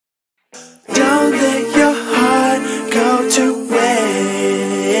let your heart go to waste.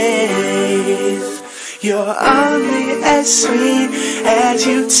 You're only as sweet as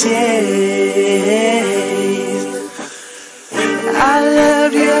you taste. I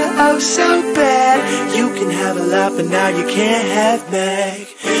love you oh so bad. You can have a lot, but now you can't have me.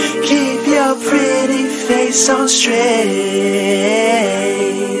 Keep your pretty face on straight.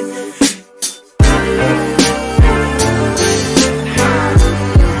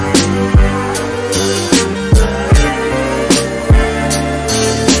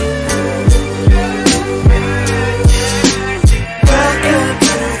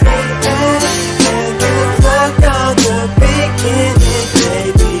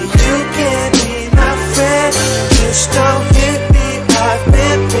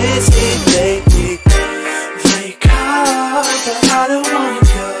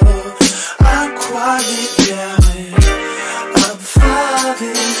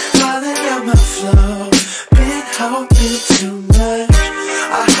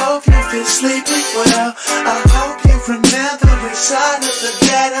 Sleeping well. I hope you remember inside of the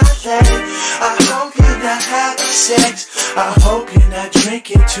bed I lay. I hope you're not having sex. I hope you're not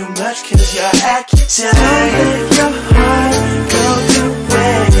drinking too much, cause you're Accutane. Don't let your heart go to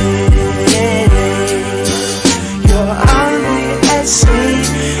waste. You're only as sweet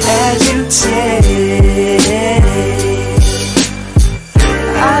as you taste.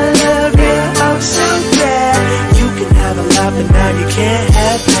 I love you oh so bad. You can have a lot, but now you can't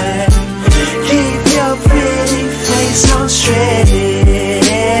have that. Keep your pretty face on straight.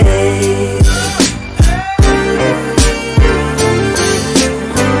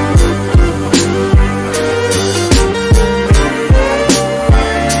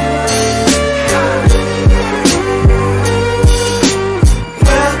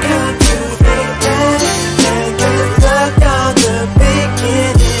 Welcome to the end and good luck on the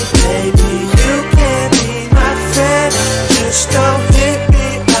beginning, baby. You can be my friend, just don't hit me.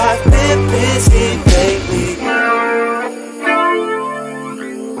 I've been busy lately,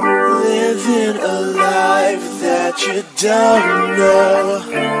 living a life that you don't know.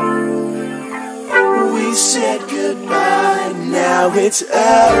 We said goodbye, now it's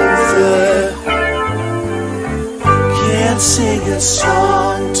over. Can't sing a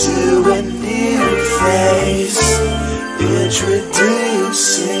song to a new face. Introducing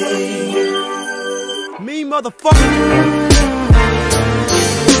me, motherfucker.